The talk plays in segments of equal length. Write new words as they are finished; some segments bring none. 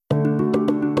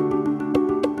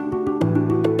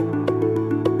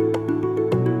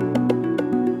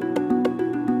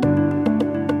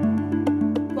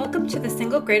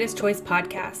Greatest Choice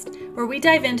podcast, where we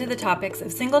dive into the topics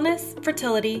of singleness,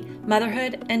 fertility,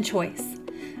 motherhood, and choice.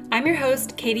 I'm your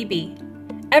host, Katie B.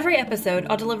 Every episode,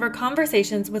 I'll deliver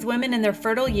conversations with women in their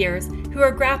fertile years who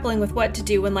are grappling with what to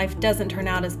do when life doesn't turn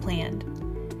out as planned.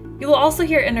 You will also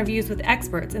hear interviews with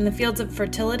experts in the fields of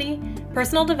fertility,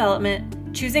 personal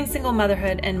development, choosing single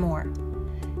motherhood, and more.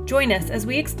 Join us as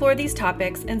we explore these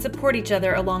topics and support each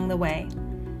other along the way.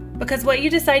 Because what you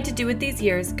decide to do with these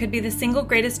years could be the single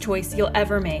greatest choice you'll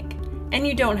ever make, and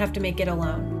you don't have to make it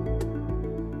alone.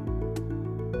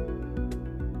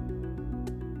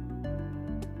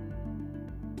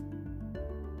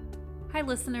 Hi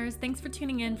listeners, thanks for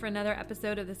tuning in for another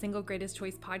episode of the Single Greatest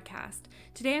Choice podcast.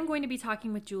 Today I'm going to be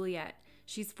talking with Juliet.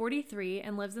 She's 43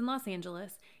 and lives in Los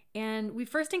Angeles, and we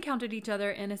first encountered each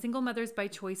other in a Single Mothers by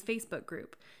Choice Facebook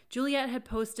group. Juliet had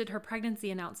posted her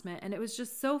pregnancy announcement, and it was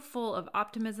just so full of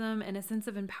optimism and a sense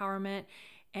of empowerment,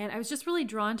 and I was just really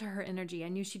drawn to her energy. I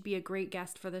knew she'd be a great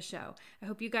guest for the show. I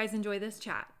hope you guys enjoy this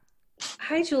chat.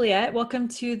 Hi, Juliet. Welcome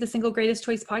to the Single Greatest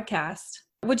Choice podcast.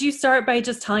 Would you start by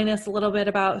just telling us a little bit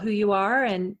about who you are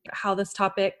and how this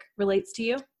topic relates to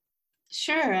you?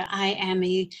 Sure. I am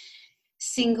a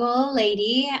single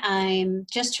lady. I'm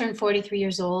just turned 43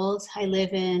 years old. I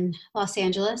live in Los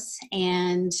Angeles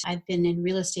and I've been in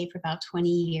real estate for about 20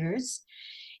 years.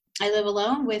 I live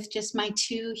alone with just my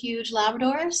two huge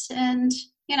Labradors and,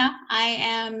 I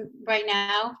am right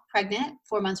now pregnant,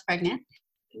 4 months pregnant,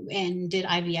 and did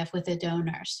IVF with a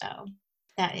donor. So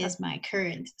that is my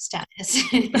current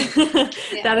status. Yeah.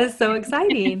 That is so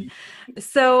exciting.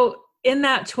 So in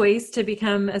that choice to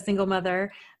become a single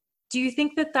mother, do you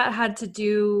think that had to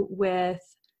do with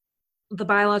the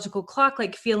biological clock,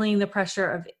 like feeling the pressure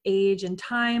of age and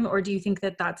time? Or do you think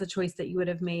that that's a choice that you would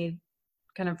have made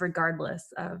kind of regardless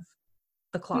of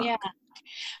the clock? Yeah.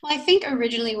 Well, I think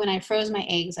originally when I froze my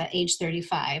eggs at age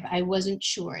 35, I wasn't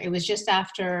sure. It was just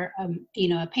after,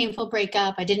 a painful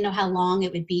breakup. I didn't know how long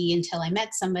it would be until I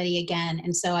met somebody again.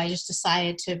 And so I just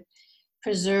decided to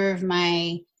preserve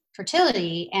my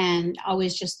fertility and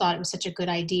always just thought it was such a good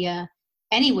idea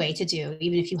anyway to do,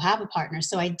 even if you have a partner.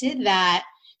 So I did that,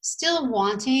 still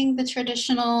wanting the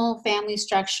traditional family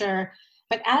structure.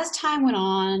 But as time went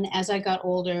on, as I got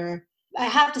older, I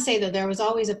have to say that there was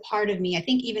always a part of me, I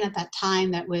think even at that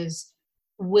time, that was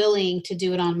willing to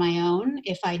do it on my own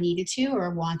if I needed to or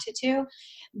wanted to.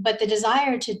 But the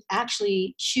desire to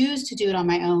actually choose to do it on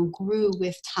my own grew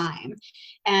with time.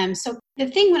 And so the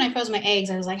thing when I froze my eggs,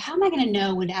 I was like, how am I going to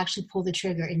know when to actually pull the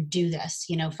trigger and do this,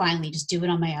 finally just do it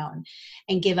on my own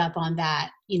and give up on that,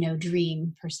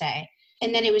 dream per se.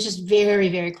 And then it was just very,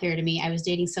 very clear to me. I was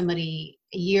dating somebody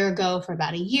a year ago for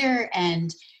about a year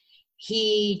and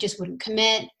he just wouldn't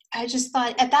commit. I just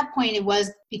thought at that point it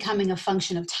was becoming a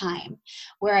function of time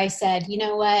where I said, you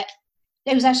know what?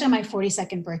 It was actually on my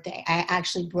 42nd birthday. I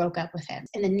actually broke up with him.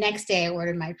 And the next day I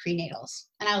ordered my prenatals.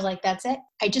 And I was like, that's it.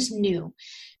 I just knew.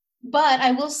 But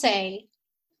I will say,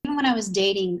 even when I was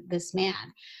dating this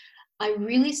man, I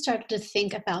really started to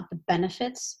think about the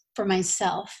benefits for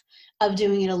myself of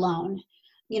doing it alone.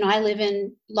 I live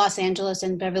in Los Angeles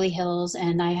and Beverly Hills,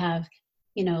 and I have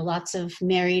lots of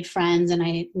married friends,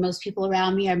 and most people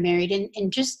around me are married.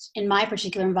 And just in my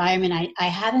particular environment, I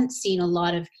haven't seen a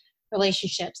lot of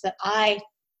relationships that I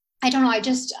don't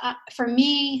know. For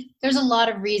me, there's a lot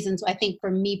of reasons. I think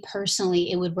for me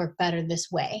personally, it would work better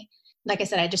this way. Like I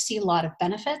said, I just see a lot of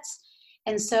benefits.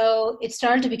 And so it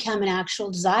started to become an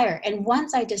actual desire. And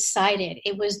once I decided,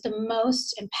 it was the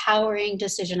most empowering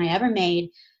decision I ever made.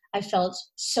 I felt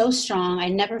so strong. I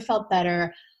never felt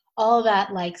better. All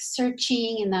that like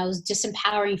searching and those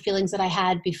disempowering feelings that I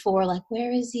had before, like,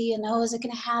 where is he? And is it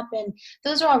going to happen?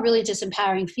 Those are all really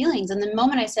disempowering feelings. And the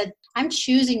moment I said, I'm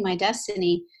choosing my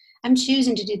destiny, I'm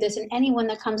choosing to do this, and anyone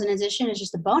that comes in addition is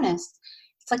just a bonus.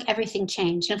 It's like everything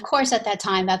changed. And of course, at that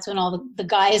time, that's when all the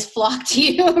guys flock to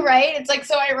you, right? It's like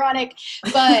so ironic.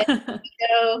 But,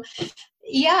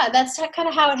 that's kind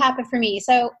of how it happened for me.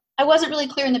 So I wasn't really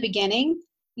clear in the beginning,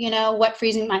 what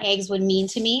freezing my eggs would mean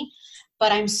to me.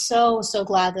 But I'm so, so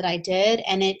glad that I did.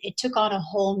 And it took on a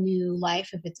whole new life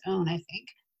of its own, I think.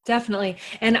 Definitely.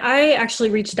 And I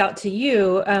actually reached out to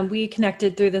you. We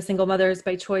connected through the Single Mothers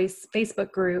by Choice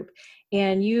Facebook group.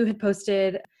 And you had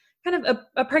posted kind of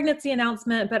a pregnancy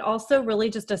announcement, but also really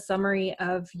just a summary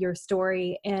of your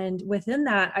story. And within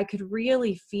that, I could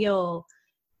really feel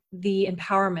the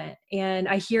empowerment. And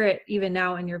I hear it even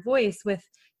now in your voice with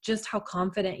just how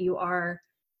confident you are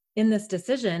in this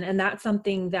decision. And that's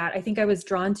something that I think I was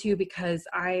drawn to because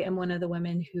I am one of the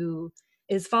women who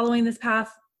is following this path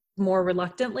more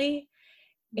reluctantly.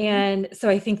 And so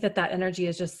I think that energy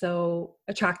is just so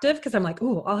attractive because I'm like,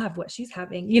 oh, I'll have what she's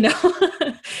having,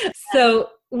 So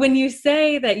when you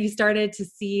say that you started to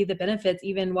see the benefits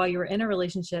even while you were in a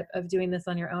relationship of doing this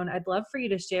on your own, I'd love for you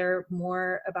to share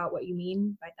more about what you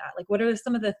mean by that. Like, what are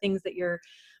some of the things that you're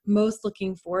most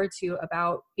looking forward to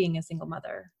about being a single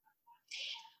mother?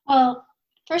 Well,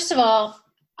 first of all,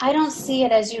 I don't see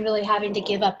it as you really having to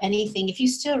give up anything. If you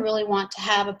still really want to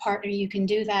have a partner, you can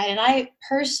do that. And I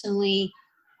personally,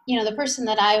 the person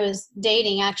that I was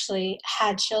dating actually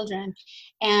had children.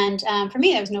 And for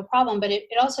me, that was no problem. But it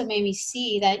also made me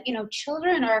see that,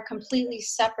 children are a completely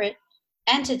separate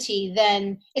entity.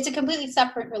 Then it's a completely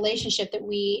separate relationship that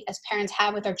we as parents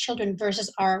have with our children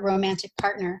versus our romantic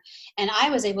partner. And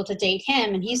I was able to date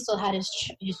him and he still had his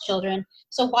children.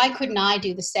 So why couldn't I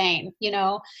do the same?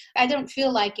 I don't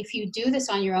feel like if you do this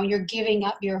on your own, you're giving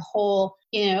up your whole,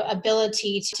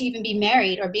 ability to even be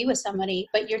married or be with somebody,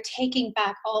 but you're taking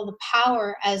back all the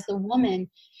power as the woman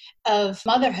of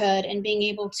motherhood and being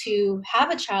able to have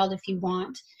a child if you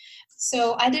want.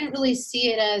 So I didn't really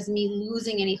see it as me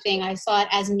losing anything. I saw it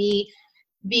as me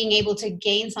being able to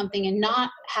gain something and not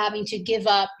having to give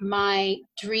up my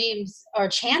dreams or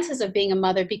chances of being a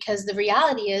mother, because the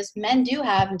reality is men do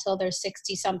have until they're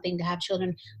 60 something to have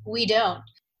children. We don't.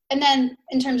 And then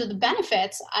in terms of the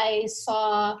benefits, I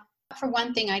saw, for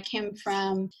one thing, I came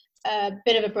from a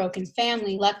bit of a broken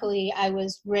family. Luckily, I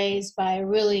was raised by a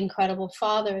really incredible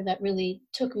father that really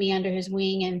took me under his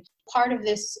wing. And part of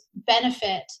this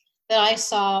benefit that I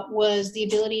saw was the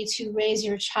ability to raise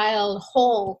your child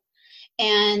whole.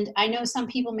 And I know some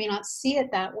people may not see it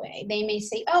that way. They may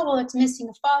say, oh, well, it's missing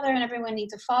a father and everyone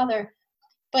needs a father.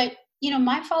 But,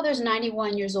 my father's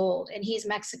 91 years old and he's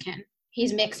Mexican.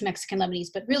 He's mixed Mexican Lebanese,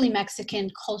 but really Mexican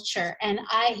culture. And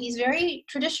he's very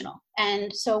traditional.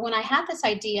 And so when I had this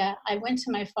idea, I went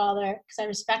to my father because I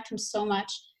respect him so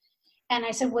much. And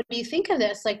I said, what do you think of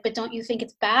this? Like, but don't you think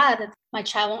it's bad that my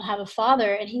child won't have a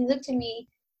father? And he looked at me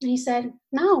and he said,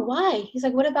 no, why? He's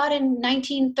like, what about in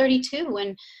 1932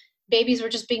 when babies were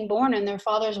just being born and their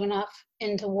fathers went off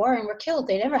into war and were killed?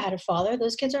 They never had a father.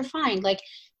 Those kids are fine. Like,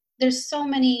 there's so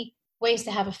many ways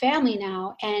to have a family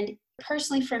now. And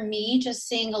personally, for me, just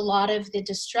seeing a lot of the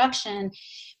destruction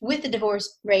with the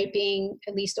divorce rate being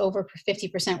at least over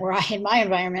 50% where in my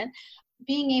environment,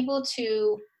 being able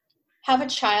to have a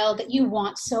child that you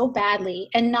want so badly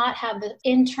and not have the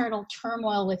internal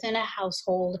turmoil within a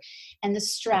household and the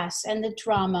stress and the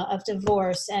drama of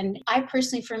divorce. And I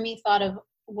personally, for me, thought of,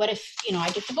 what if, I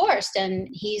get divorced and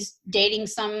he's dating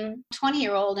some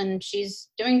 20-year-old and she's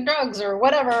doing drugs or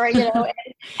whatever, and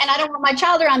I don't want my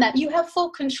child around that. You have full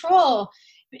control.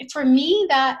 For me,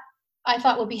 that I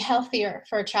thought would be healthier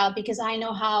for a child, because I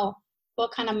know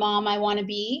what kind of mom I want to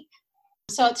be.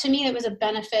 So to me, it was a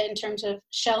benefit in terms of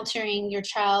sheltering your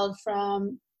child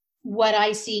from what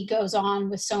I see goes on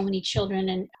with so many children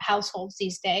and households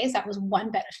these days. That was one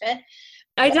benefit.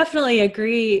 I definitely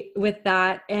agree with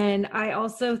that. And I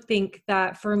also think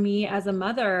that for me as a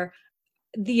mother,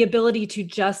 the ability to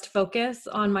just focus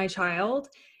on my child,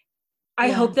 I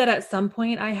hope that at some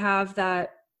point I have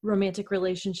that romantic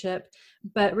relationship.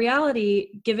 But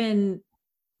reality, given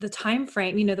the time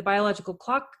frame, the biological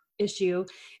clock issue,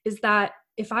 is that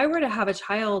if I were to have a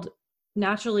child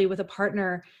naturally with a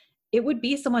partner, it would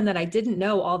be someone that I didn't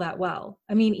know all that well.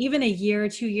 I mean, even a year,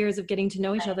 2 years of getting to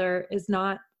know each other is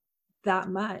not that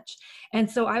much. And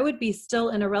so I would be still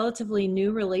in a relatively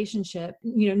new relationship,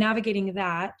 navigating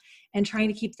that and trying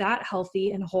to keep that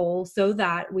healthy and whole so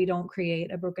that we don't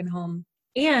create a broken home,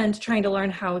 and trying to learn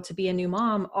how to be a new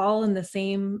mom all in the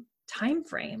same time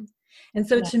frame. And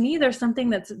so to me, there's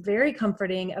something that's very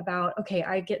comforting about, okay,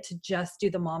 I get to just do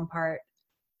the mom part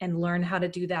and learn how to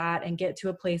do that and get to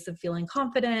a place of feeling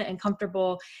confident and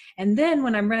comfortable. And then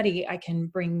when I'm ready, I can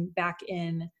bring back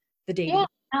in the dating. Yeah,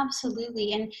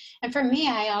 absolutely. And for me,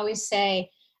 I always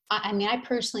say, I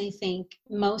personally think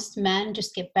most men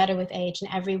just get better with age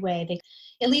in every way.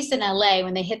 At least in LA,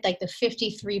 when they hit like the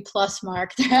 53 plus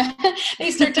mark,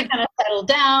 they start to kind of settle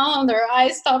down. Their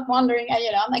eyes stop wandering.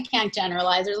 I can't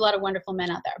generalize. There's a lot of wonderful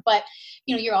men out there, but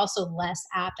you're also less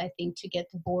apt, I think, to get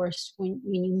divorced when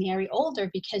you marry older,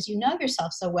 because you know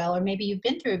yourself so well, or maybe you've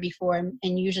been through it before,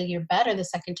 and usually you're better the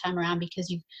second time around because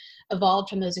you've evolved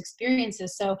from those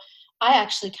experiences. So I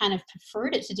actually kind of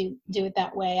preferred it to do it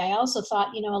that way. I also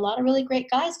thought, a lot of really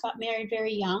great guys got married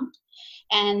very young,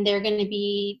 and they're going to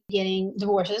be getting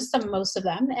divorces, most of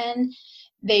them, and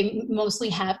they mostly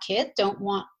have kids, don't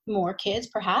want more kids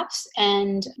perhaps.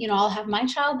 And, I'll have my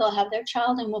child, they'll have their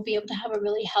child, and we'll be able to have a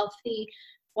really healthy,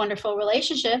 wonderful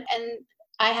relationship. And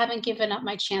I haven't given up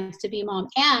my chance to be a mom.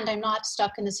 And I'm not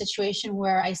stuck in the situation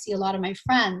where I see a lot of my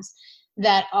friends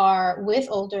that are with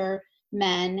older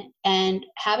men and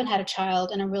haven't had a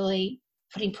child and are really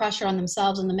putting pressure on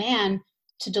themselves and the man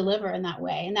to deliver in that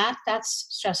way. And that's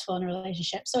stressful in a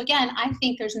relationship. So again, I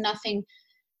think there's nothing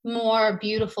more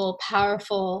beautiful,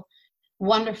 powerful,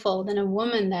 wonderful than a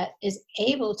woman that is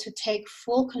able to take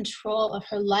full control of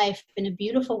her life in a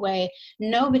beautiful way.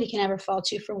 Nobody can ever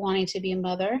fault you for wanting to be a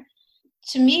mother.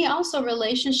 To me, also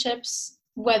relationships,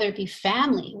 whether it be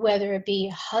family, whether it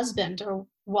be husband or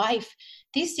wife,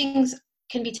 these things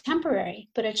can be temporary,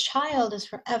 but a child is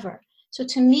forever. So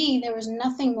to me, there was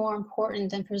nothing more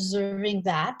important than preserving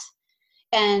that.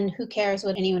 And who cares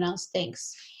what anyone else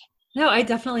thinks? No, I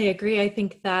definitely agree. I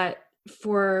think that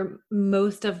for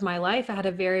most of my life, I had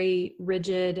a very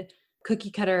rigid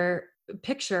cookie cutter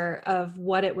picture of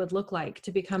what it would look like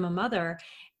to become a mother.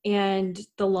 And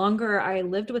the longer I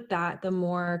lived with that, the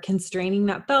more constraining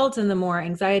that felt and the more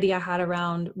anxiety I had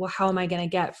around, well, how am I going to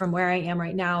get from where I am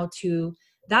right now to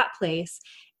that place?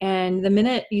 And the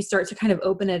minute you start to kind of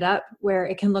open it up where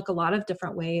it can look a lot of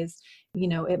different ways,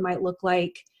 it might look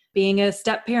like being a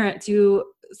step parent to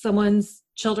someone's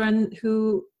children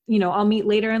who, I'll meet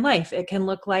later in life. It can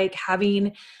look like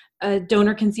having a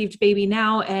donor conceived baby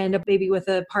now and a baby with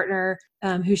a partner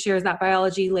who shares that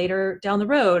biology later down the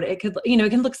road. It could, it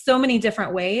can look so many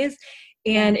different ways.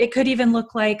 And it could even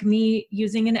look like me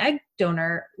using an egg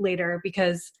donor later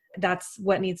because that's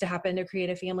what needs to happen to create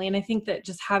a family. And I think that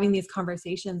just having these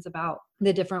conversations about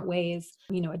the different ways,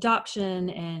 adoption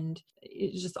and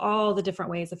just all the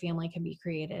different ways a family can be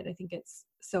created, I think it's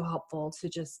so helpful to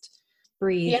just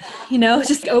breathe,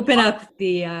 just open up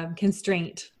the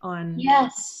constraint on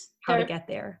how to get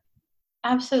there.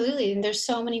 Absolutely. And there's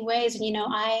so many ways. And,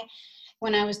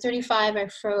 when I was 35, I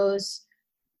froze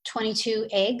 22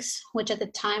 eggs, which at the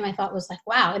time I thought was like,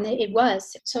 wow. And it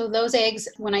was. So those eggs,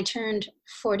 when I turned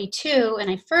 42 and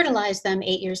I fertilized them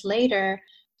 8 years later,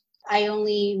 I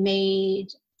only made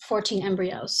 14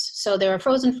 embryos. So they were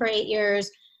frozen for 8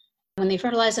 years. When they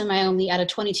fertilized them, out of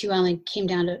 22, I only came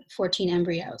down to 14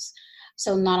 embryos.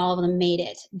 So not all of them made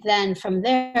it. Then from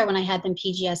there, when I had them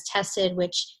PGS tested,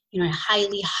 which, I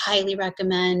highly, highly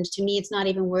recommend. To me, it's not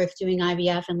even worth doing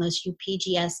IVF unless you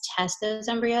PGS test those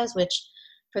embryos, which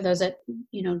for those that,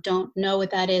 don't know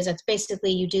what that is, that's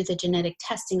basically you do the genetic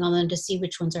testing on them to see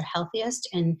which ones are healthiest.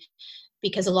 And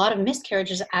because a lot of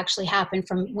miscarriages actually happen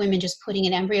from women just putting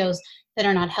in embryos that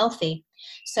are not healthy.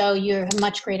 So you have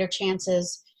much greater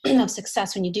chances of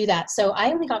success when you do that. So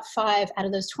I only got 5 out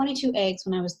of those 22 eggs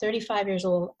when I was 35 years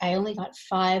old. I only got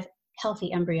 5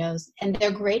 healthy embryos, and they're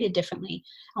graded differently.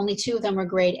 Only 2 of them were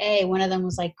grade A. One of them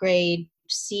was like grade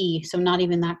C, so not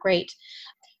even that great.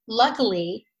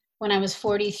 Luckily, when I was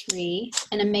 43,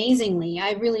 and amazingly,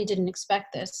 I really didn't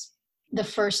expect this, the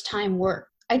first time worked.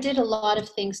 I did a lot of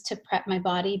things to prep my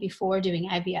body before doing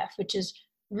IVF, which is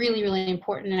really, really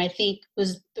important. And I think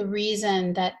was the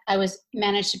reason that I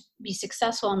managed to be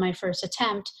successful on my first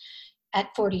attempt at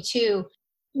 42.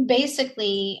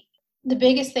 Basically, the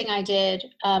biggest thing I did,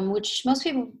 which most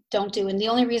people don't do, and the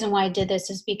only reason why I did this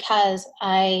is because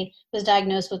I was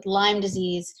diagnosed with Lyme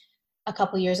disease a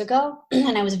couple years ago,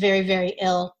 and I was very, very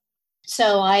ill.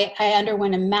 So I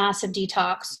underwent a massive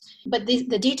detox. But the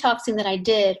detoxing that I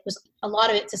did was a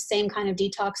lot of it's the same kind of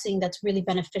detoxing that's really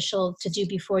beneficial to do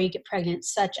before you get pregnant,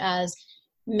 such as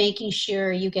making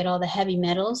sure you get all the heavy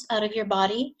metals out of your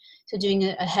body. So doing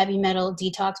a heavy metal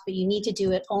detox, but you need to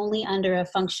do it only under a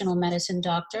functional medicine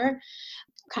doctor,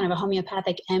 kind of a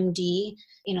homeopathic MD.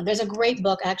 There's a great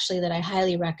book actually that I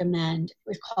highly recommend.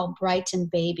 It's called Brighton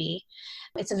Baby.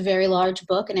 It's a very large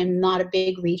book, and I'm not a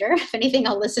big reader. If anything,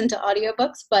 I'll listen to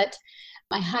audiobooks, but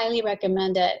I highly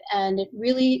recommend it. And it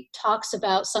really talks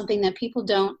about something that people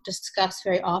don't discuss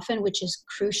very often, which is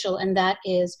crucial, and that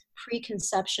is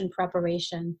preconception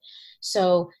preparation.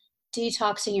 So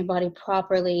detoxing your body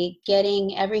properly,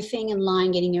 getting everything in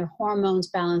line, getting your hormones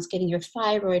balanced, getting your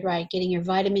thyroid right, getting your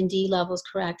vitamin D levels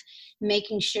correct,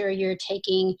 making sure you're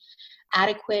taking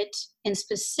adequate and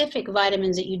specific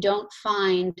vitamins that you don't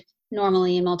find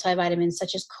normally in multivitamins,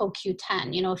 such as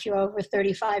CoQ10. If you're over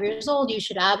 35 years old, you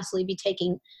should absolutely be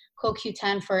taking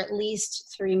CoQ10 for at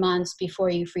least 3 months before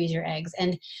you freeze your eggs.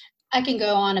 And I can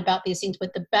go on about these things,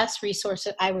 but the best resource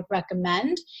that I would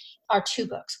recommend are 2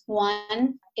 books.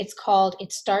 One, it's called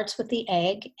It Starts with the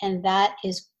Egg, and that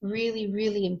is really,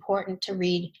 really important to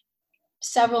read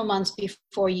several months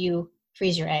before you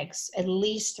freeze your eggs, at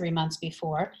least 3 months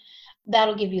before.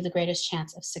 That'll give you the greatest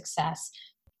chance of success.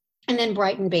 And then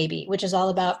Brighton Baby, which is all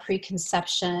about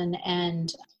preconception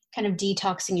and kind of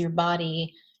detoxing your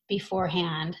body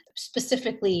beforehand,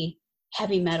 specifically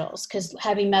heavy metals, because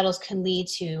heavy metals can lead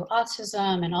to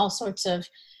autism and all sorts of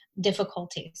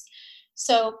difficulties.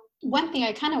 So one thing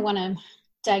I kind of want to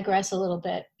digress a little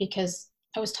bit, because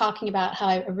I was talking about how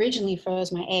I originally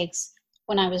froze my eggs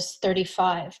when I was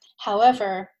 35.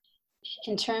 However,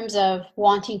 in terms of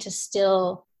wanting to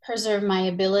still preserve my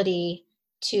ability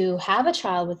to have a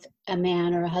child with a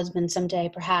man or a husband someday,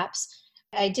 perhaps,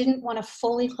 I didn't want to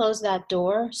fully close that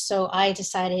door. So I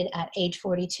decided at age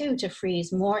 42 to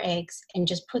freeze more eggs and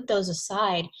just put those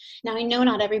aside. Now, I know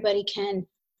not everybody can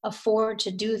afford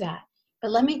to do that,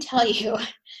 but let me tell you,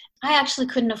 I actually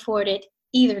couldn't afford it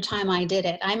either time I did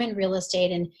it. I'm in real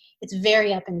estate and it's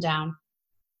very up and down.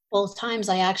 Both times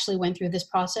I actually went through this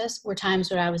process were times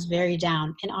where I was very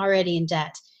down and already in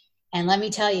debt. And let me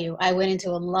tell you, I went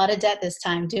into a lot of debt this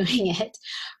time doing it.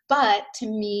 But to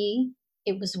me,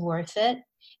 it was worth it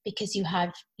because you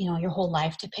have, your whole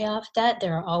life to pay off debt.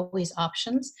 There are always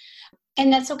options.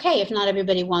 And that's okay if not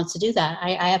everybody wants to do that.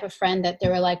 I have a friend that they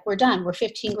were like, we're done. We're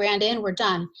 15 grand in, we're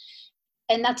done.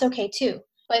 And that's okay too.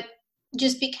 But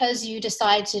just because you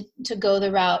decide to go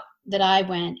the route that I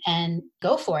went and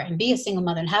go for it and be a single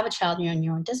mother and have a child on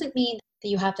your own doesn't mean that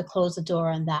you have to close the door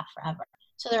on that forever.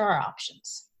 So there are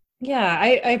options. Yeah,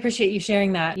 I appreciate you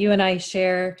sharing that. You and I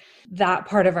share that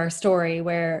part of our story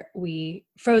where we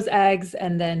froze eggs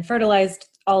and then fertilized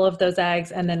all of those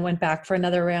eggs and then went back for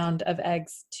another round of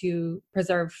eggs to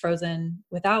preserve frozen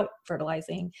without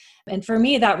fertilizing. And for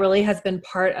me, that really has been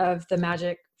part of the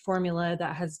magic formula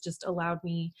that has just allowed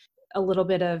me a little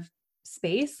bit of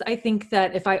space. I think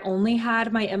that if I only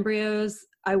had my embryos,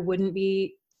 I wouldn't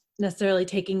be necessarily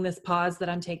taking this pause that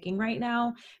I'm taking right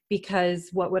now, because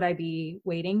what would I be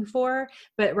waiting for?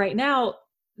 But right now,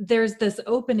 there's this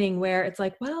opening where it's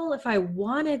like, well, if I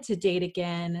wanted to date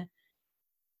again,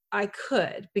 I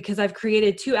could, because I've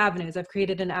created two avenues. I've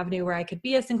created an avenue where I could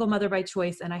be a single mother by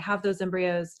choice and I have those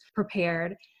embryos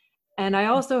prepared. And I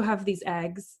also have these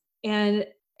eggs. And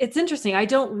it's interesting. I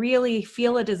don't really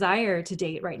feel a desire to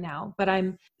date right now, but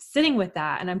I'm sitting with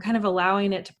that and I'm kind of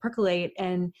allowing it to percolate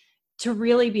and to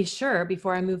really be sure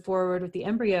before I move forward with the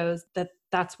embryos that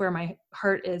that's where my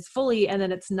heart is fully. And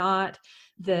then it's not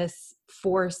this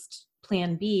forced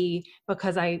plan B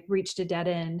because I reached a dead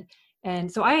end.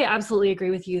 And so I absolutely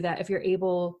agree with you that if you're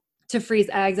able to freeze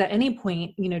eggs at any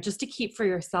point, just to keep for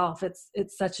yourself, it's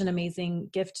such an amazing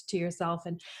gift to yourself.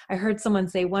 And I heard someone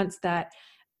say once that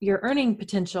your earning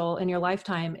potential in your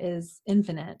lifetime is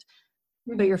infinite,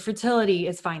 but your fertility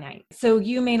is finite. So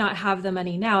you may not have the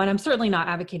money now. And I'm certainly not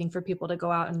advocating for people to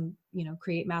go out and,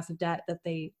 create massive debt that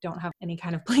they don't have any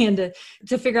kind of plan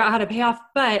to figure out how to pay off.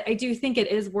 But I do think it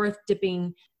is worth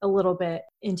dipping a little bit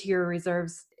into your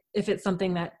reserves if it's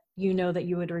something that that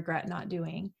you would regret not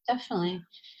doing. Definitely.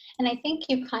 And I think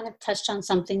you kind of touched on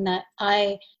something that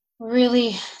I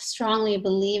really strongly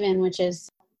believe in, which is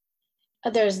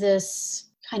there's this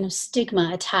kind of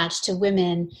stigma attached to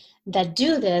women that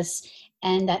do this,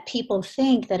 and that people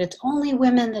think that it's only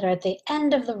women that are at the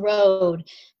end of the road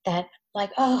that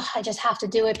like, oh, I just have to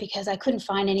do it because I couldn't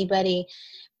find anybody.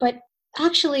 But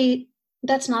actually,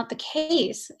 that's not the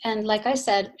case. And like I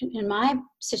said, in my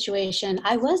situation,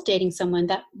 I was dating someone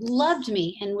that loved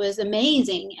me and was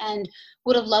amazing and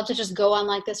would have loved to just go on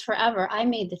like this forever. I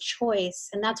made the choice.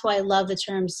 And that's why I love the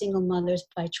term single mothers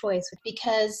by choice,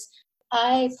 because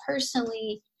I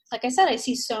personally, like I said, I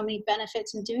see so many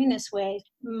benefits in doing this way.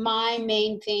 My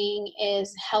main thing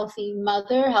is healthy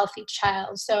mother, healthy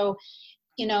child. So,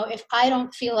 if I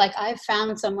don't feel like I've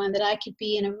found someone that I could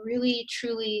be in a really,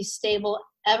 truly stable,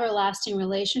 everlasting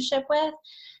relationship with,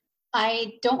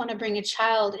 I don't want to bring a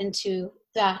child into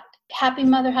that. Happy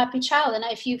mother, happy child. And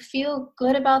if you feel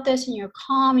good about this and you're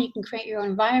calm, you can create your own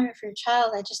environment for your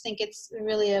child. I just think it's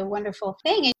really a wonderful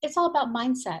thing. And it's all about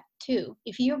mindset too.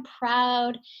 If you're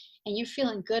proud and you're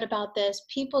feeling good about this,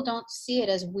 people don't see it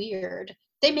as weird.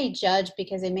 They may judge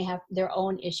because they may have their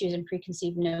own issues and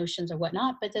preconceived notions or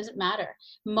whatnot, but it doesn't matter.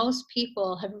 Most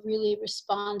people have really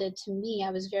responded to me.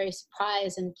 I was very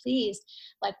surprised and pleased.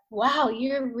 Like, wow,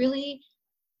 you're really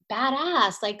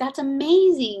badass. Like, that's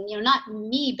amazing. Not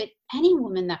me, but any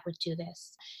woman that would do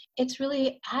this. It's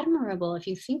really admirable if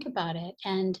you think about it,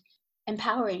 and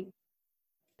empowering.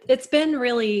 It's been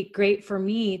really great for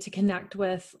me to connect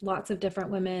with lots of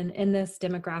different women in this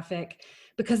demographic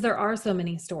because there are so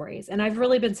many stories. And I've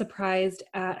really been surprised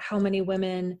at how many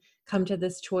women come to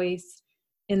this choice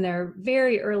in their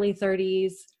very early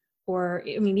 30s, or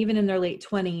even in their late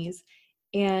 20s.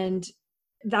 And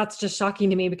that's just shocking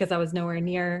to me because I was nowhere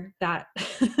near that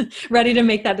ready to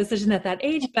make that decision at that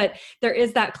age. But there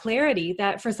is that clarity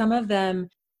that for some of them,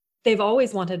 they've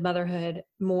always wanted motherhood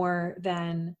more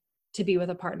than to be with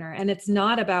a partner. And it's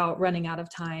not about running out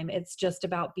of time. It's just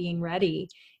about being ready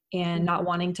and not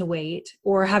wanting to wait,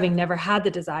 or having never had the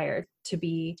desire to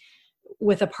be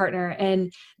with a partner.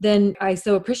 And then I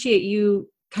so appreciate you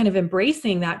kind of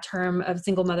embracing that term of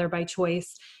single mother by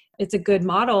choice. It's a good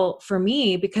model for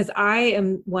me because I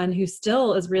am one who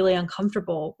still is really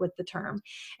uncomfortable with the term.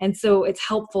 And so it's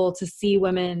helpful to see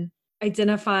women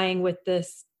identifying with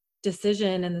this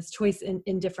decision and this choice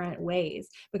in different ways.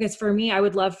 Because for me, I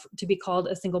would love to be called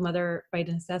a single mother by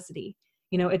necessity.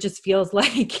 It just feels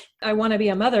like I want to be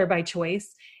a mother by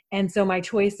choice. And so my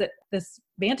choice at this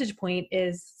vantage point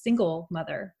is single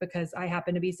mother because I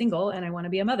happen to be single and I want to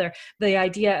be a mother. The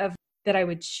idea of that I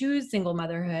would choose single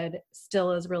motherhood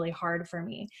still is really hard for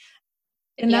me.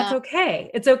 And that's Yeah.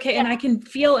 okay. It's okay. Yeah. And I can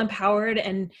feel empowered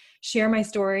and share my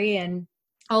story and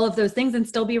all of those things and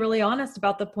still be really honest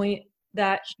about the point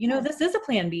that, this is a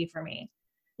plan B for me.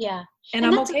 Yeah. And And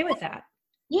I'm that's okay with that.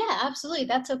 Yeah, absolutely.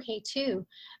 That's okay too.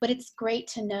 But it's great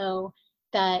to know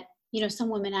that, some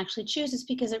women actually choose this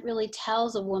because it really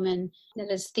tells a woman that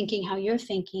is thinking how you're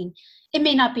thinking. It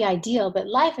may not be ideal, but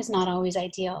life is not always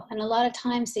ideal. And a lot of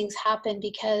times things happen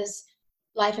because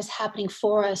life is happening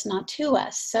for us, not to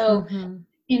us. So, Mm-hmm.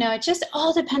 it just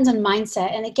all depends on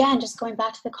mindset. And again, just going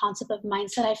back to the concept of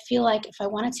mindset, I feel like if I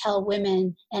want to tell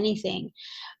women anything,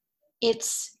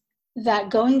 it's that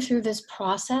going through this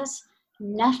process,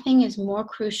 nothing is more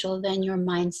crucial than your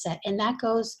mindset. And that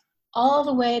goes all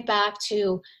the way back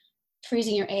to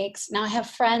freezing your eggs. Now I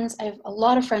have a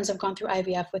lot of friends who have gone through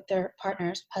IVF with their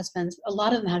partners, husbands. A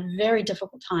lot of them had very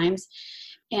difficult times.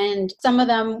 And some of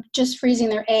them just freezing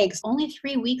their eggs, only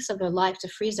 3 weeks of their life to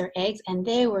freeze their eggs. And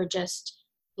they were just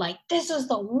like, this is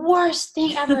the worst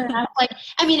thing ever. And I was like,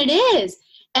 I mean, it is.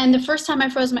 And the first time I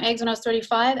froze my eggs when I was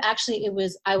 35, actually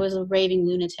I was a raving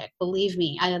lunatic. Believe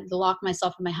me, I had to lock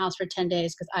myself in my house for 10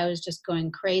 days because I was just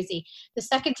going crazy. The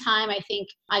second time, I think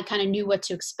I kind of knew what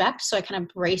to expect. So I kind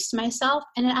of braced myself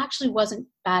and it actually wasn't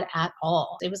bad at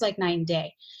all. It was like night and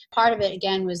day. Part of it,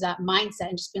 again, was that mindset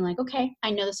and just being like, okay, I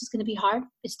know this is going to be hard.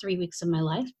 It's 3 weeks of my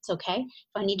life. It's okay.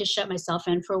 If I need to shut myself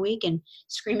in for a week and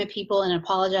scream at people and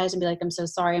apologize and be like, I'm so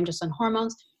sorry, I'm just on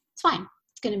hormones, it's fine.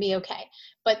 It's going to be okay.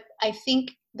 But I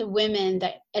think the women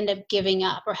that end up giving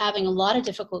up or having a lot of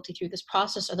difficulty through this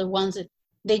process are the ones that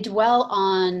they dwell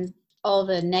on all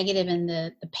the negative and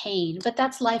the pain, but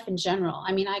that's life in general.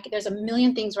 I mean, there's a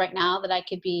million things right now that I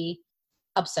could be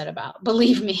upset about,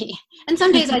 believe me. And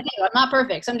some days I do. I'm not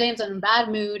perfect. Some days I'm in a bad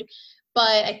mood,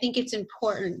 but I think it's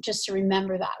important just to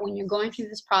remember that when you're going through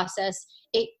this process,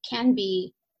 it can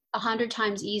be 100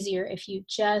 times easier if you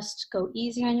just go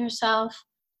easy on yourself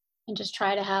and just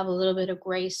try to have a little bit of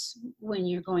grace when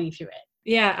you're going through it.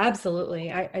 Yeah,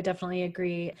 absolutely. I definitely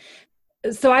agree.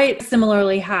 So I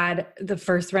similarly had the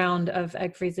first round of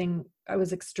egg freezing. I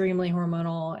was extremely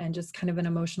hormonal and just kind of an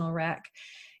emotional wreck.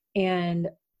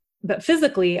 But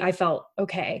physically I felt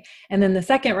okay. And then the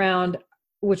second round,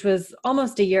 which was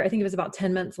almost a year, I think it was about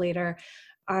 10 months later,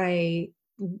 I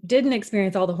didn't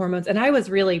experience all the hormones. And I was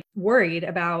really worried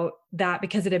about that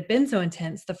because it had been so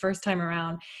intense the first time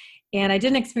around. And I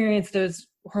didn't experience those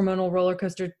hormonal roller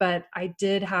coasters, but I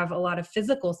did have a lot of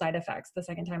physical side effects the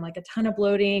second time, like a ton of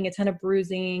bloating, a ton of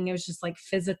bruising. It was just like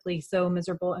physically so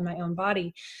miserable in my own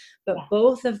body. But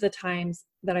both of the times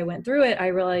that I went through it, I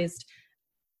realized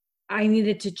I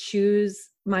needed to choose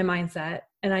my mindset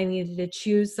and I needed to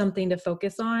choose something to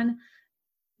focus on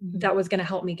that was going to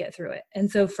help me get through it.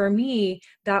 And so for me,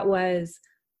 that was,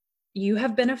 you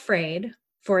have been afraid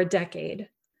for a decade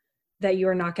that you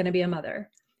are not going to be a mother.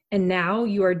 And now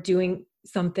you are doing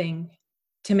something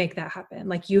to make that happen.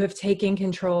 Like you have taken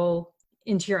control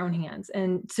into your own hands.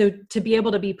 And so to be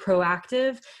able to be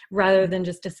proactive rather than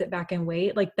just to sit back and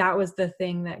wait, like that was the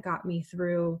thing that got me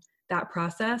through that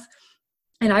process.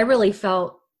 And I really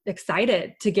felt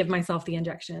excited to give myself the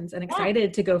injections and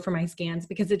excited to go for my scans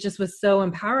because it just was so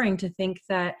empowering to think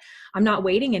that I'm not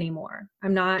waiting anymore.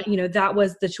 I'm not, that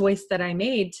was the choice that I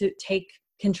made to take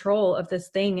control of this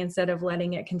thing instead of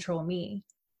letting it control me.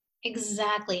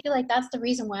 Exactly. I feel like that's the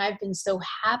reason why I've been so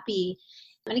happy.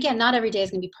 And again, not every day is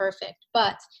going to be perfect,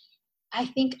 but I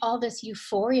think all this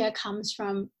euphoria comes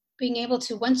from being able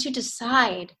to, once you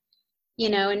decide,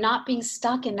 and not being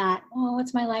stuck in that, oh,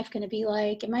 what's my life going to be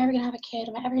like? Am I ever going to have a kid?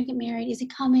 Am I ever going to get married? Is he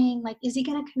coming? Like, is he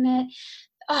going to commit?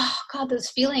 Oh God, those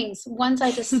feelings. Once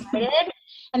I decided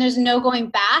and there's no going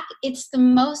back, it's the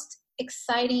most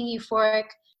exciting, euphoric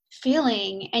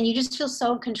feeling. And you just feel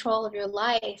so in control of your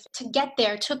life. To get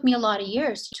there took me a lot of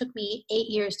years. It took me 8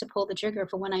 years to pull the trigger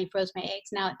for when I froze my eggs.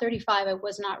 Now at 35, I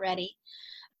was not ready.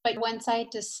 But once I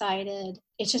decided,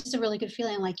 it's just a really good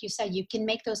feeling. Like you said, you can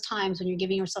make those times when you're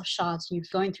giving yourself shots and you're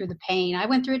going through the pain. I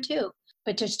went through it too.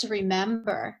 But just to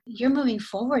remember, you're moving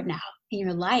forward now in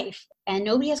your life and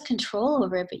nobody has control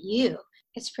over it but you.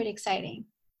 It's pretty exciting.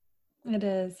 It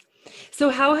is. So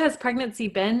how has pregnancy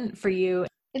been for you?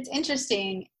 It's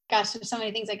interesting. Gosh, there's so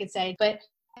many things I could say. But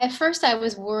at first I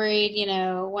was worried,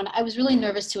 when I was really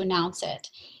nervous to announce it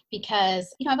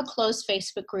because, I have a closed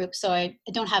Facebook group. So I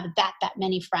don't have that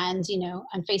many friends,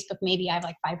 on Facebook, maybe I have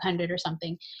like 500 or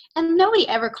something. And nobody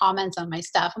ever comments on my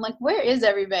stuff. I'm like, where is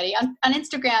everybody? On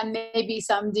Instagram, maybe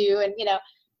some do.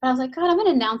 But I was like, God, I'm going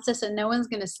to announce this and no one's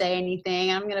going to say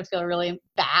anything. I'm going to feel really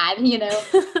bad.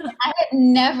 I had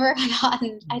never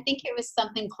gotten, I think it was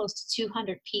something close to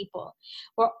 200 people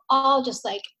were all just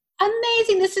like,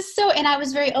 amazing. This is so, and I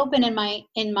was very open in my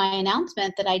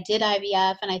announcement that I did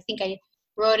IVF. And I think I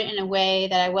wrote it in a way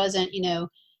that I wasn't,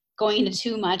 going into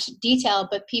too much detail,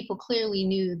 but people clearly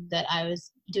knew that I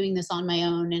was doing this on my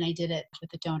own and I did it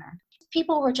with a donor.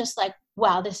 People were just like,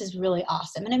 wow, this is really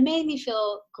awesome. And it made me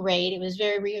feel great. It was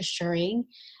very reassuring.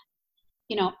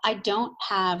 I don't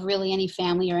have really any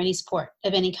family or any support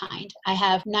of any kind. I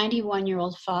have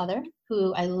 91-year-old father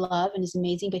who I love and is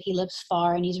amazing, but he lives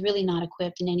far and he's really not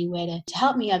equipped in any way to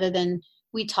help me other than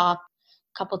we talk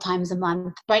a couple times a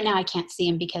month. Right now I can't see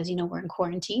him because, we're in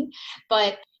quarantine,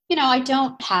 but I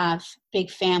don't have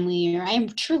big family or I am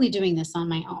truly doing this on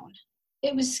my own.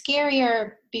 It was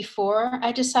scarier before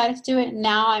I decided to do it.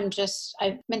 Now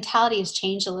mentality has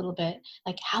changed a little bit.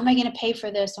 Like, how am I going to pay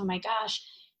for this? Oh my gosh.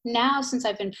 Now, since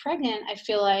I've been pregnant, I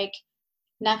feel like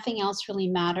nothing else really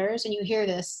matters. And you hear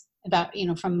this about,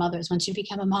 from mothers, once you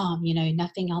become a mom,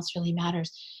 nothing else really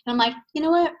matters. And I'm like, you know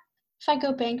what? If I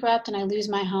go bankrupt and I lose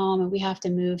my home and we have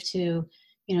to move to,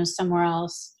 somewhere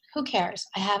else, who cares?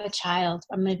 I have a child.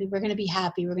 Or maybe we're going to be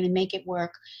happy. We're going to make it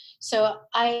work. So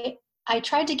I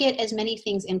tried to get as many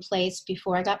things in place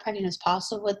before I got pregnant as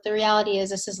possible. But the reality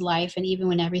is this is life. And even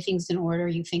when everything's in order,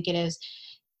 you think it is,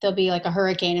 there'll be like a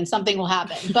hurricane and something will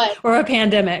happen. But Or a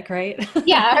pandemic, right?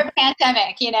 yeah, or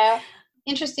pandemic,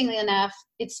 Interestingly enough,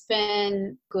 it's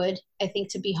been good, I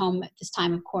think, to be home at this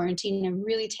time of quarantine and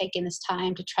really taking this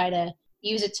time to try to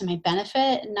use it to my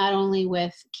benefit, not only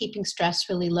with keeping stress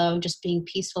really low, just being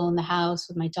peaceful in the house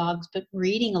with my dogs, but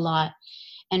reading a lot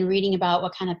and reading about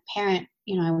what kind of parent,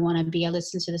 I want to be. I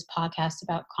listened to this podcast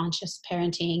about conscious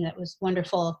parenting that was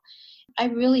wonderful. I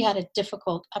really had a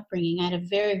difficult upbringing. I had a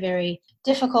very, very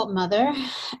difficult mother.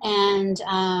 And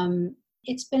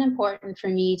it's been important for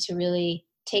me to really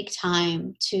take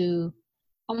time to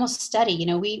almost study.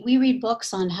 We read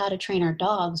books on how to train our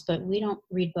dogs, but we don't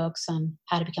read books on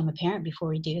how to become a parent before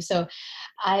we do. So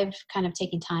I've kind of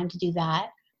taken time to do that.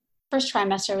 First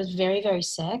trimester, I was very, very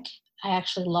sick. I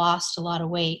actually lost a lot of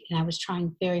weight and I was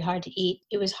trying very hard to eat.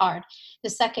 It was hard.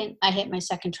 The second I hit my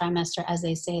second trimester, as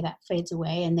they say, that fades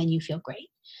away and then you feel great.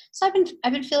 So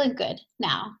I've been feeling good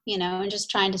now, and just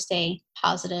trying to stay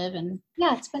positive and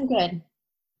yeah, it's been good.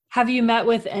 Have you met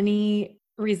with any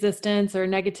resistance or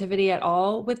negativity at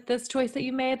all with this choice that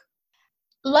you made?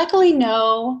 Luckily,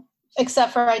 no,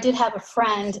 except for I did have a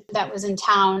friend that was in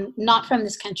town, not from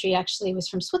this country, actually, was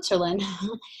from Switzerland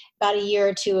about a year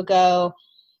or two ago.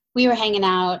 We were hanging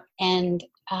out and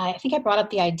I think I brought up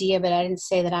the idea, but I didn't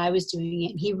say that I was doing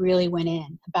it. And he really went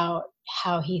in about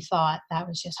how he thought that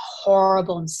was just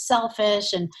horrible and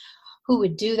selfish and who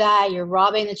would do that? You're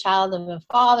robbing the child of a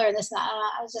father and this and that.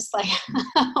 I was just like,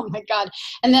 oh my God.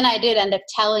 And then I did end up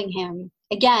telling him,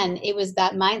 again, it was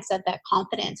that mindset, that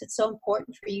confidence. It's so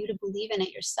important for you to believe in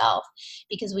it yourself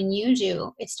because when you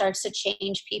do, it starts to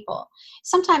change people.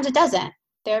 Sometimes it doesn't.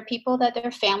 There are people that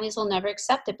their families will never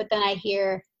accept it. But then I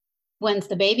hear once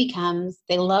the baby comes,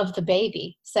 they love the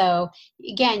baby. So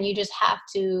again, you just have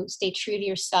to stay true to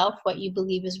yourself, what you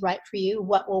believe is right for you,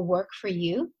 what will work for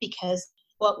you, because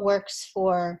what works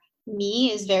for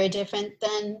me is very different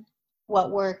than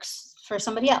what works for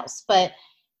somebody else. But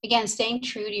again, staying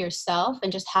true to yourself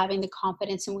and just having the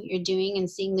confidence in what you're doing and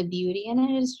seeing the beauty in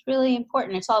it is really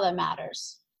important. It's all that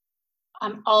matters.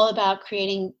 I'm all about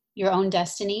creating your own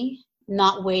destiny,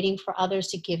 not waiting for others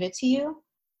to give it to you.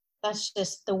 That's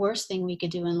just the worst thing we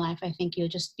could do in life. I think you'll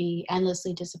just be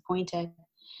endlessly disappointed.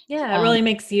 Yeah, it really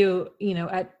makes you,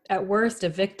 at worst a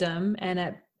victim, and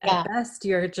at Yeah, best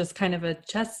you're just kind of a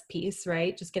chess piece,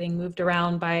 right? Just getting moved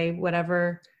around by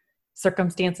whatever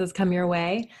circumstances come your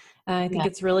way. I think yeah,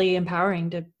 it's really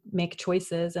empowering to make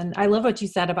choices. And I love what you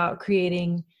said about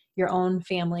creating your own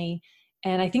family.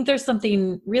 And I think there's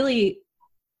something really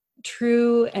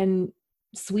true and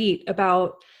sweet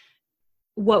about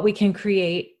what we can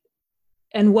create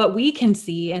and what we can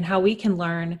see and how we can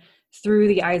learn through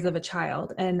the eyes of a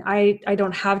child. And I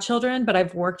don't have children, but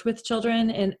I've worked with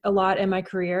children a lot in my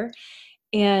career.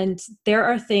 And there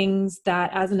are things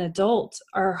that as an adult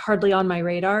are hardly on my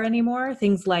radar anymore.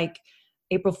 Things like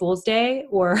April Fool's Day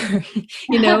or,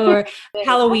 or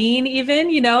Halloween even,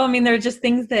 I mean, they're just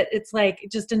things that it's like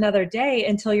just another day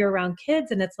until you're around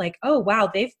kids. And it's like, oh, wow,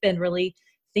 they've been really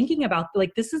thinking about,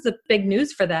 like, this is a big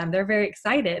news for them. They're very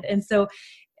excited. And so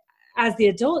as the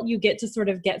adult, you get to sort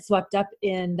of get swept up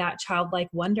in that childlike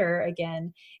wonder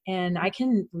again. And I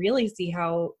can really see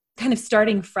how kind of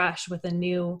starting fresh with a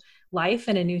new life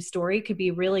and a new story could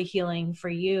be really healing for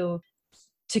you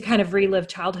to kind of relive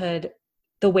childhood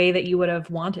the way that you would have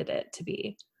wanted it to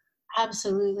be.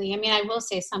 Absolutely. I mean, I will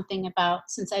say something about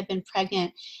since I've been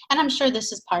pregnant, and I'm sure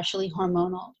this is partially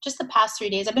hormonal. Just the past 3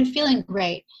 days, I've been feeling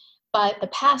great. But the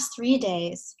past 3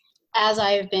 days, as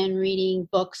I've been reading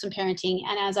books and parenting,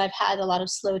 and as I've had a lot of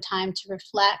slow time to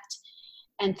reflect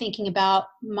and thinking about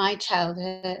my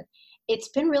childhood, it's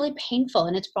been really painful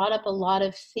and it's brought up a lot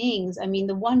of things. I mean,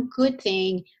 the one good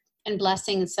thing and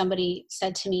blessing that somebody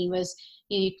said to me was,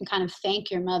 you can kind of thank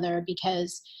your mother,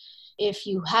 because if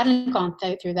you hadn't gone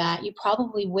through that, you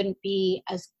probably wouldn't be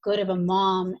as good of a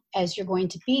mom as you're going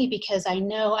to be, because I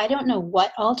don't know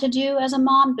what all to do as a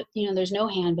mom, but there's no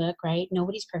handbook, right?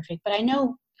 Nobody's perfect, but I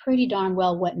know pretty darn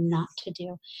well what not to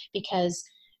do because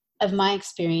of my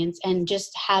experience, and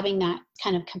just having that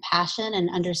kind of compassion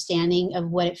and understanding of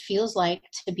what it feels like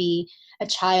to be a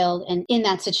child and in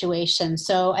that situation.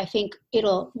 So I think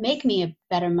it'll make me a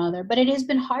better mother, but it has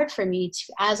been hard for me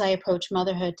to, as I approach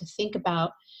motherhood, to think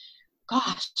about,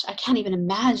 gosh, I can't even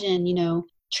imagine,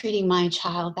 treating my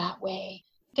child that way.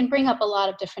 It can bring up a lot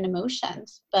of different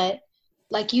emotions. But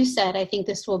like you said, I think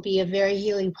this will be a very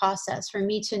healing process for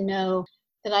me to know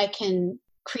that I can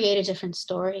create a different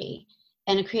story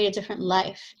and create a different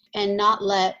life and not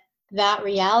let that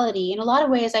reality. In a lot of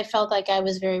ways, I felt like I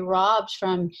was very robbed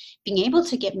from being able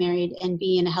to get married and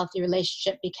be in a healthy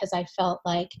relationship, because I felt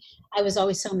like I was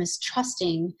always so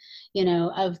mistrusting,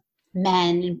 of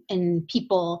men and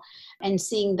people, and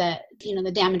seeing that,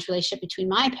 the damaged relationship between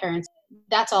my parents.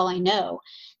 That's all I know.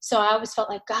 So I always felt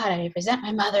like, God, I resent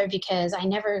my mother because I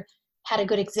never had a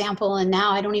good example, and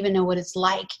now I don't even know what it's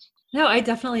like. No, I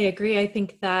definitely agree. I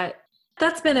think that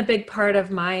that's been a big part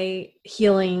of my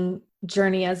healing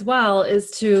journey as well, is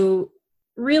to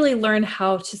really learn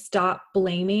how to stop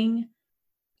blaming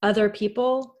other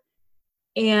people.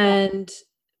 And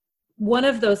one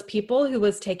of those people who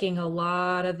was taking a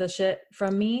lot of the shit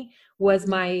from me was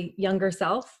my younger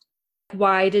self.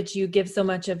 Why did you give so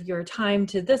much of your time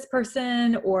to this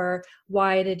person? Or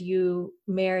why did you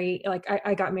marry? Like,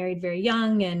 I got married very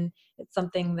young, and it's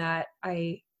something that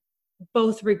I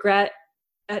both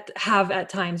have at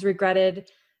times regretted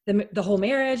the whole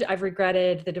marriage. I've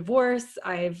regretted the divorce.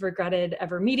 I've regretted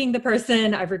ever meeting the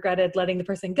person. I've regretted letting the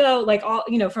person go, like all,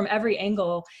 from every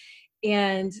angle.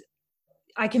 And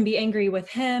I can be angry with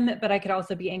him, but I could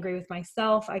also be angry with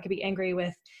myself. I could be angry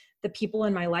with the people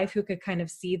in my life who could kind of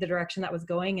see the direction that was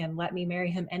going and let me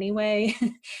marry him anyway.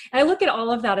 I look at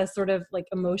all of that as sort of like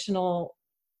emotional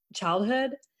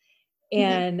childhood.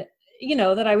 And,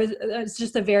 that it's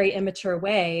just a very immature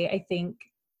way, I think.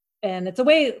 And it's a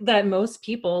way that most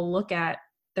people look at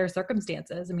their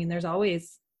circumstances. I mean, there's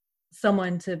always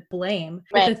someone to blame.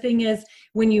 Right. But the thing is,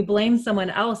 when you blame someone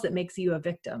else, it makes you a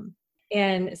victim.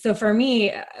 And so for me,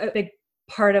 a big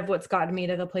part of what's gotten me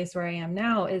to the place where I am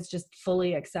now is just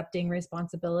fully accepting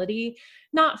responsibility,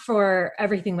 not for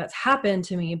everything that's happened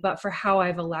to me, but for how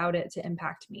I've allowed it to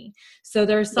impact me. So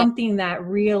there's something that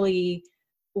really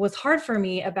was hard for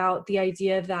me about the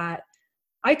idea that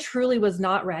I truly was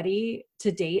not ready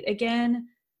to date again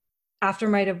after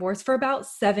my divorce for about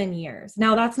 7 years.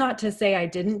 Now, that's not to say I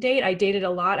didn't date. I dated a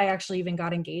lot. I actually even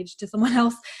got engaged to someone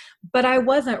else, but I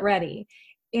wasn't ready.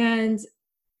 And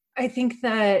I think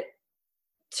that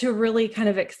to really kind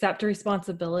of accept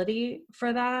responsibility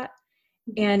for that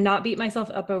and not beat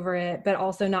myself up over it, but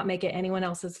also not make it anyone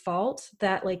else's fault,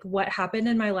 that like what happened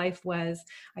in my life was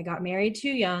I got married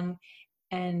too young.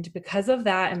 And because of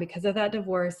that, and because of that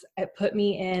divorce, it put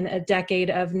me in a decade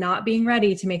of not being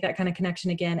ready to make that kind of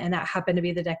connection again. And that happened to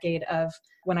be the decade of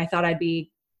when I thought I'd be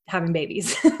having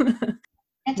babies.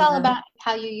 It's all about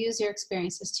how you use your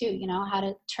experiences too, how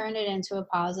to turn it into a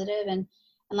positive. And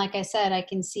like I said, I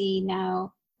can see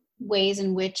now ways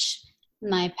in which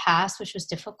my past, which was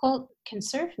difficult, can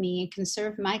serve me and can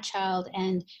serve my child,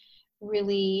 and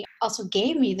really also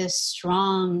gave me this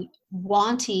strong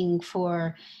wanting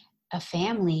for a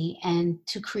family and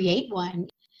to create one.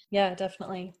 Yeah,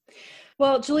 definitely.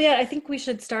 Well, Juliet, I think we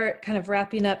should start kind of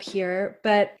wrapping up here,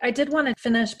 but I did want to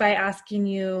finish by asking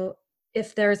you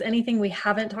if there's anything we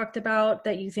haven't talked about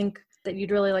that you think that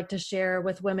you'd really like to share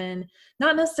with women,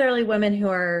 not necessarily women who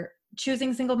are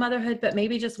choosing single motherhood, but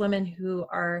maybe just women who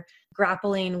are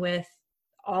grappling with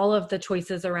all of the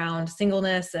choices around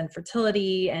singleness and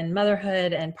fertility and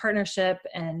motherhood and partnership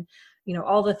and,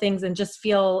 all the things, and just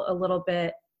feel a little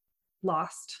bit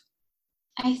lost?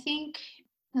 I think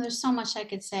there's so much I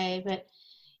could say, but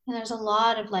there's a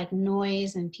lot of like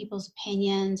noise and people's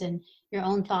opinions and your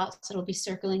own thoughts that'll be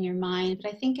circling your mind.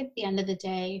 But I think at the end of the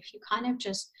day, if you kind of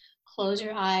just close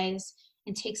your eyes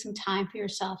and take some time for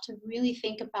yourself to really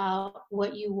think about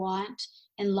what you want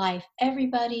in life,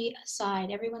 everybody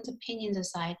aside, everyone's opinions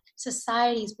aside,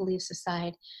 society's beliefs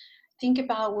aside, think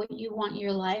about what you want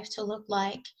your life to look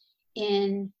like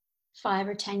in 5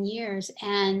 or 10 years,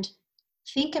 and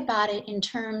think about it in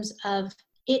terms of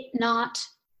it not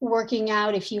working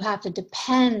out if you have to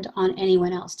depend on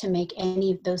anyone else to make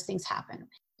any of those things happen.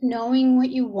 Knowing what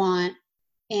you want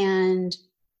and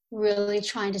really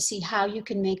trying to see how you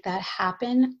can make that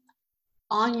happen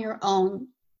on your own.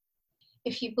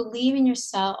 If you believe in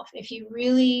yourself, if you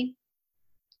really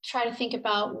try to think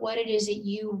about what it is that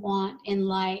you want in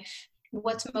life,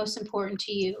 what's most important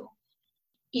to you,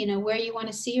 where you want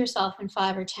to see yourself in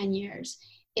 5 or 10 years.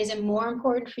 Is it more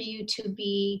important for you to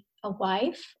be a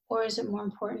wife, or is it more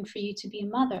important for you to be a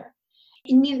mother?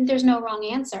 And there's no wrong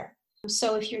answer.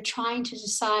 So if you're trying to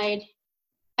decide,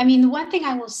 the one thing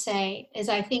I will say is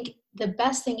I think the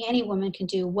best thing any woman can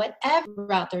do, whatever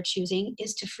route they're choosing,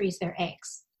 is to freeze their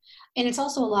eggs. And it's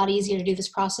also a lot easier to do this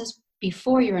process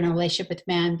before you're in a relationship with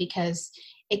men, because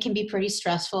it can be pretty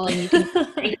stressful and you can be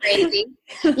pretty crazy,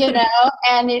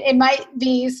 and it might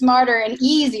be smarter and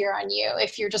easier on you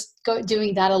if you're just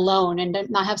doing that alone and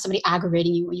not have somebody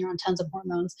aggravating you when you're on tons of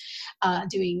hormones,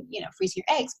 freezing your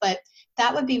eggs. But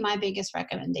that would be my biggest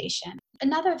recommendation.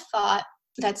 Another thought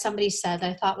that somebody said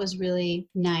that I thought was really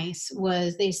nice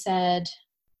was they said,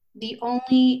 the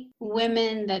only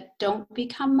women that don't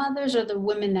become mothers are the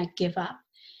women that give up.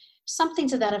 Something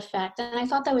to that effect. And I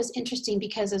thought that was interesting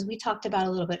because, as we talked about a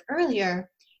little bit earlier,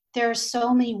 there are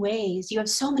so many ways. You have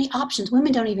so many options.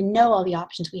 Women don't even know all the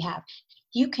options we have.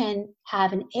 You can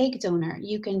have an egg donor.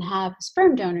 You can have a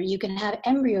sperm donor. You can have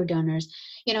embryo donors.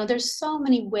 There's so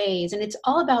many ways, and it's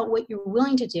all about what you're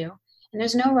willing to do. And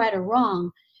there's no right or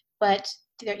wrong, but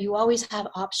you always have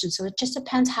options. So it just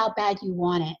depends how bad you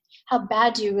want it. How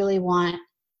bad do you really want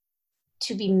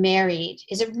to be married?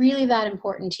 Is it really that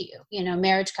important to you?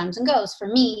 Marriage comes and goes. For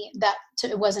me,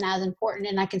 it wasn't as important,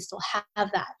 and I can still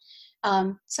have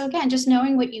that. So again, just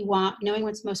knowing what you want, knowing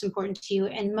what's most important to you,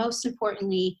 and most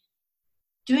importantly,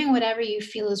 doing whatever you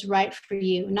feel is right for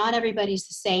you. Not everybody's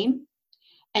the same,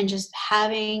 and just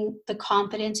having the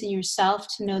confidence in yourself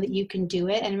to know that you can do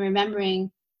it, and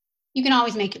remembering you can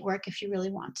always make it work if you really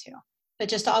want to. But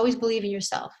just always believe in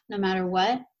yourself, no matter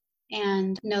what.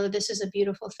 And know that this is a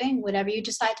beautiful thing. Whatever you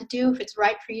decide to do, if it's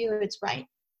right for you, it's right.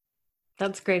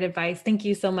 That's great advice. Thank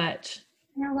you so much.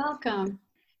 You're welcome.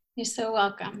 You're so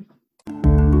welcome.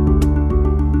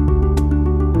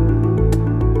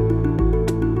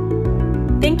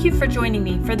 Thank you for joining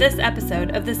me for this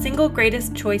episode of the Single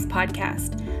Greatest Choice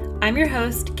podcast. I'm your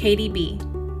host, Katie B.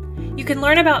 You can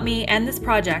learn about me and this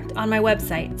project on my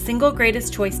website,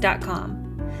 singlegreatestchoice.com.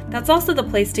 That's also the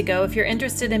place to go if you're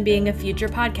interested in being a future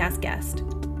podcast guest.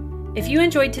 If you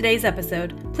enjoyed today's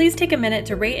episode, please take a minute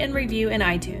to rate and review in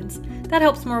iTunes. That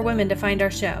helps more women to find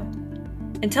our show.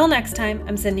 Until next time,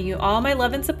 I'm sending you all my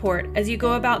love and support as you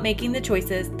go about making the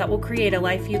choices that will create a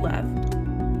life you love.